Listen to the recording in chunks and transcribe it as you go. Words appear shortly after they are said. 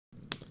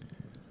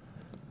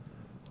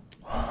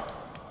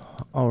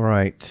All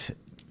right.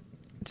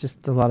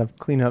 Just a lot of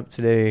cleanup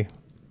today.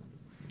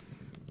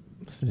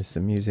 Listen to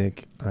some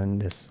music on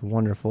this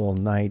wonderful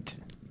night.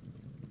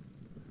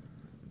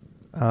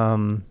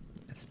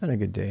 It's been a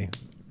good day.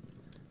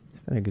 It's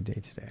been a good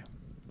day today.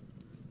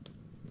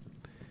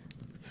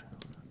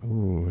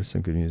 Ooh, there's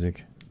some good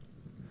music.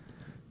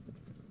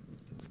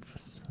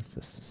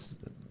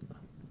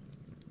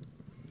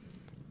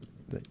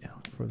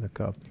 For the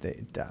cup,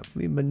 they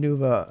definitely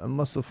maneuver a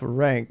muscle for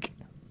rank.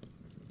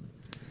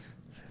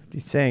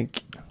 50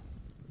 tank.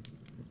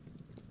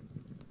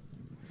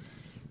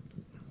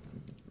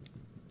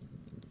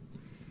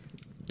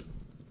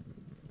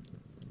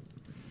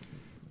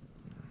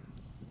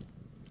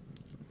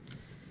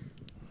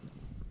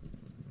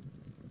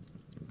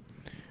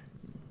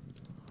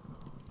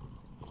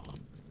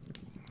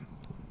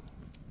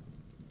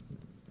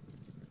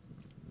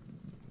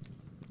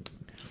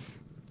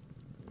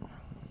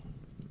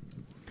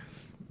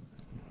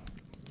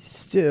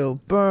 Still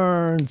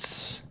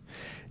burns.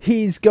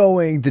 He's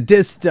going the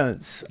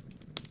distance.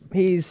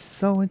 He's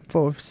going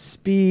for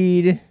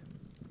speed.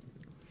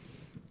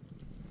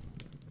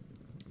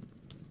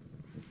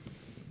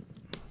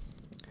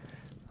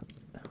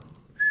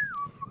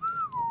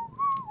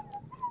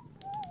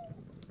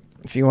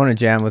 If you want to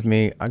jam with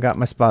me, I got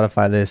my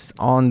Spotify list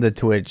on the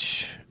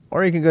Twitch,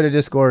 or you can go to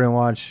Discord and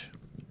watch.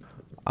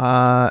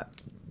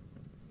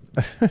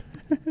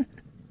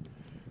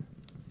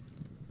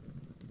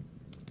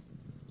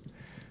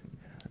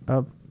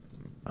 Up.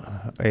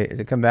 Wait, did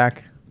it come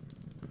back?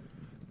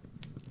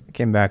 It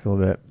came back a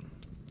little bit.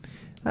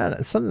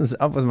 Something's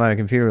up with my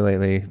computer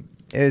lately.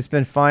 It's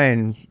been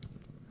fine.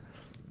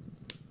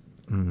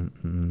 I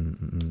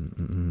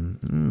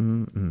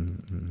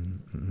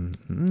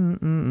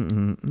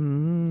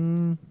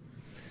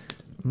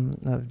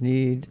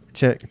need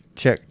check.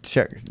 I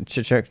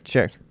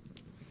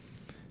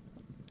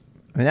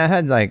mean, I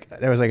had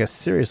there was a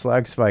serious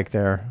lag spike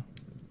there.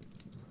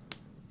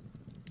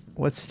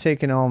 What's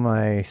taking all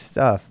my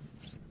stuff?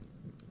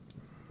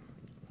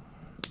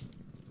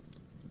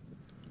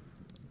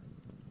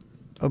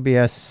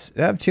 OBS.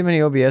 I have too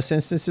many OBS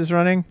instances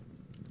running.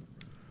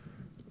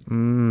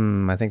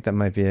 I think that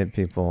might be it,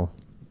 people.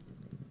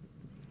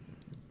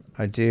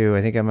 I do.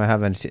 I think I might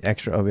have an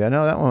extra OBS.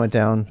 No, that one went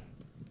down.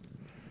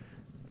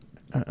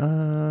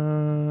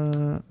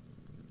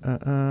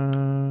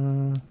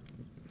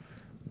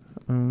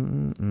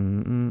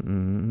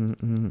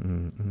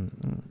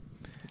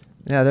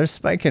 Yeah, they're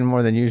spiking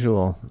more than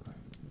usual.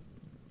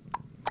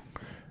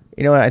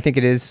 You know what? I think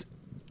it is.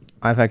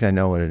 In fact, I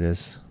know what it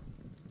is.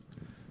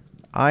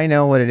 I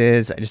know what it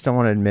is. I just don't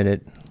want to admit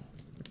it.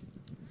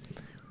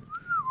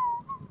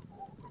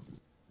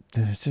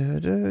 I'll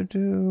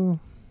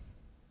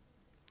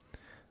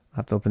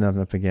have to open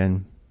them up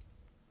again.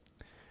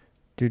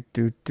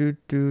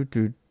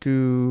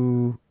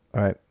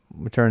 Alright,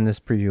 we'll turn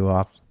this preview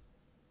off.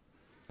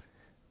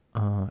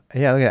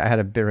 Yeah, look at that. I had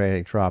a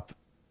bitrate drop.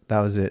 That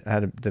was it. I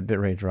had the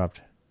bitrate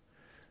dropped.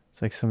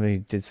 It's like somebody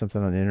did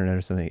something on the internet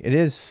or something. It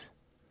is.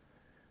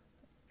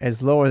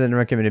 It's lower than the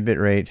recommended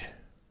bitrate.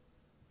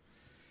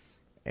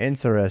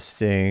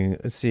 Interesting.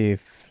 Let's see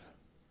if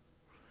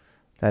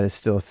that is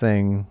still a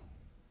thing.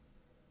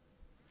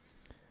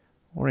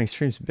 Warning,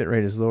 stream's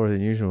bitrate is lower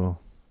than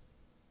usual.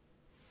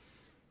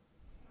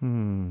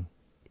 2,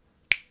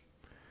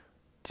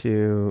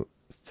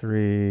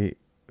 3,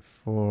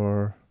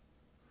 4,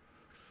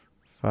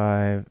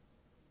 5.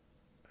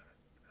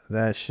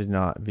 That should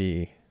not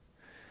be.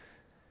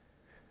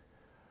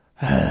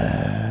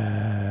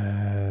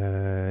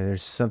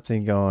 There's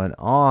something going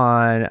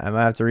on. I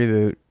might have to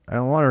reboot. I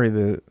don't want to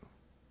reboot.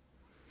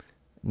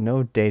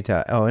 No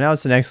data. Oh, now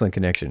it's an excellent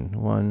connection.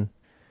 1,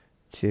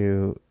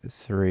 2,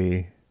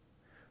 3,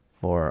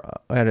 4.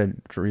 I had a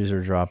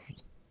user drop.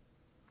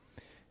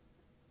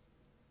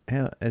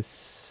 Yeah,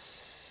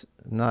 it's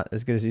not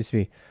as good as it used to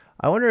be.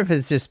 I wonder if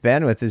it's just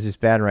bandwidth is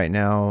just bad right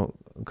now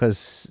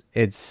because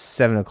it's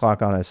 7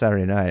 o'clock on a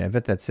Saturday night. I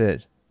bet that's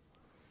it.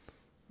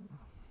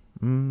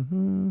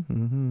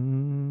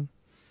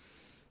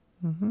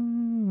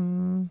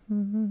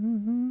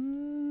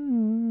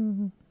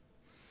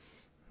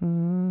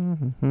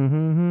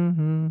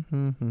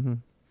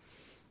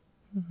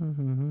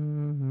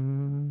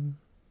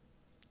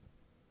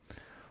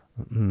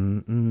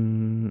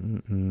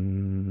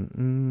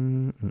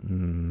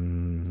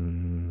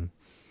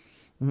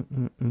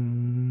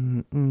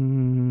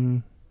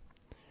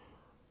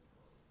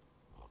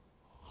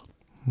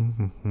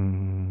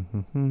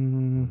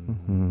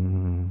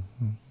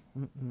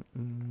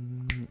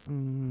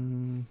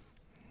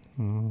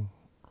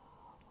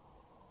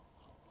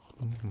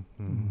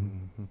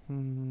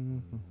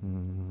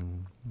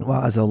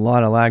 Wow, there's a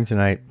lot of lag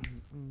tonight.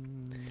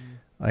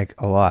 Like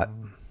a lot.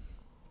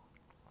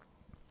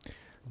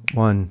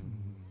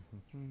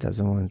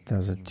 1,001,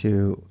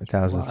 1,002,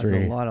 1,003. Wow, there's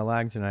a lot of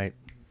lag tonight.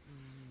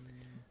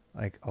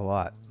 Like a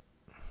lot.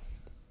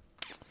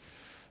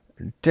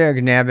 Dag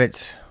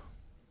nabbit.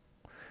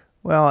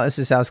 Well, this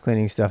is house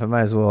cleaning stuff. I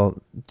might as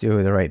well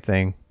do the right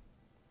thing.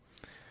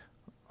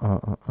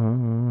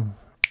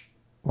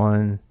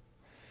 1,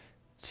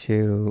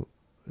 2,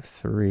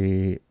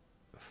 3,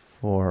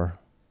 4.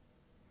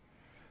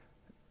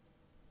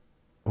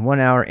 1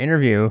 hour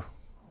interview.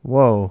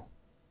 Whoa.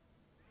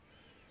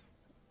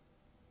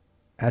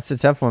 That's a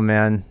tough one,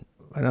 man.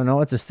 I don't know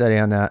what to study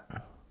on that.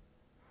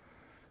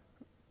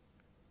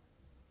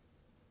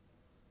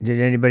 Did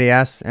anybody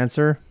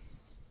answer?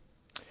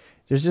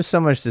 There's just so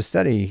much to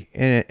study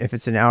in it. If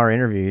it's an hour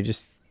interview,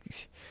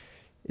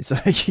 it's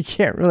like you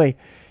can't really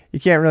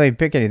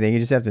pick anything. You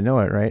just have to know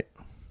it, right?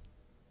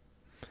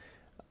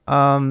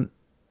 I'm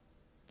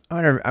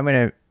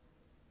gonna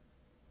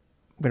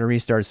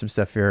restart some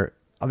stuff here.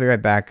 I'll be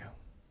right back.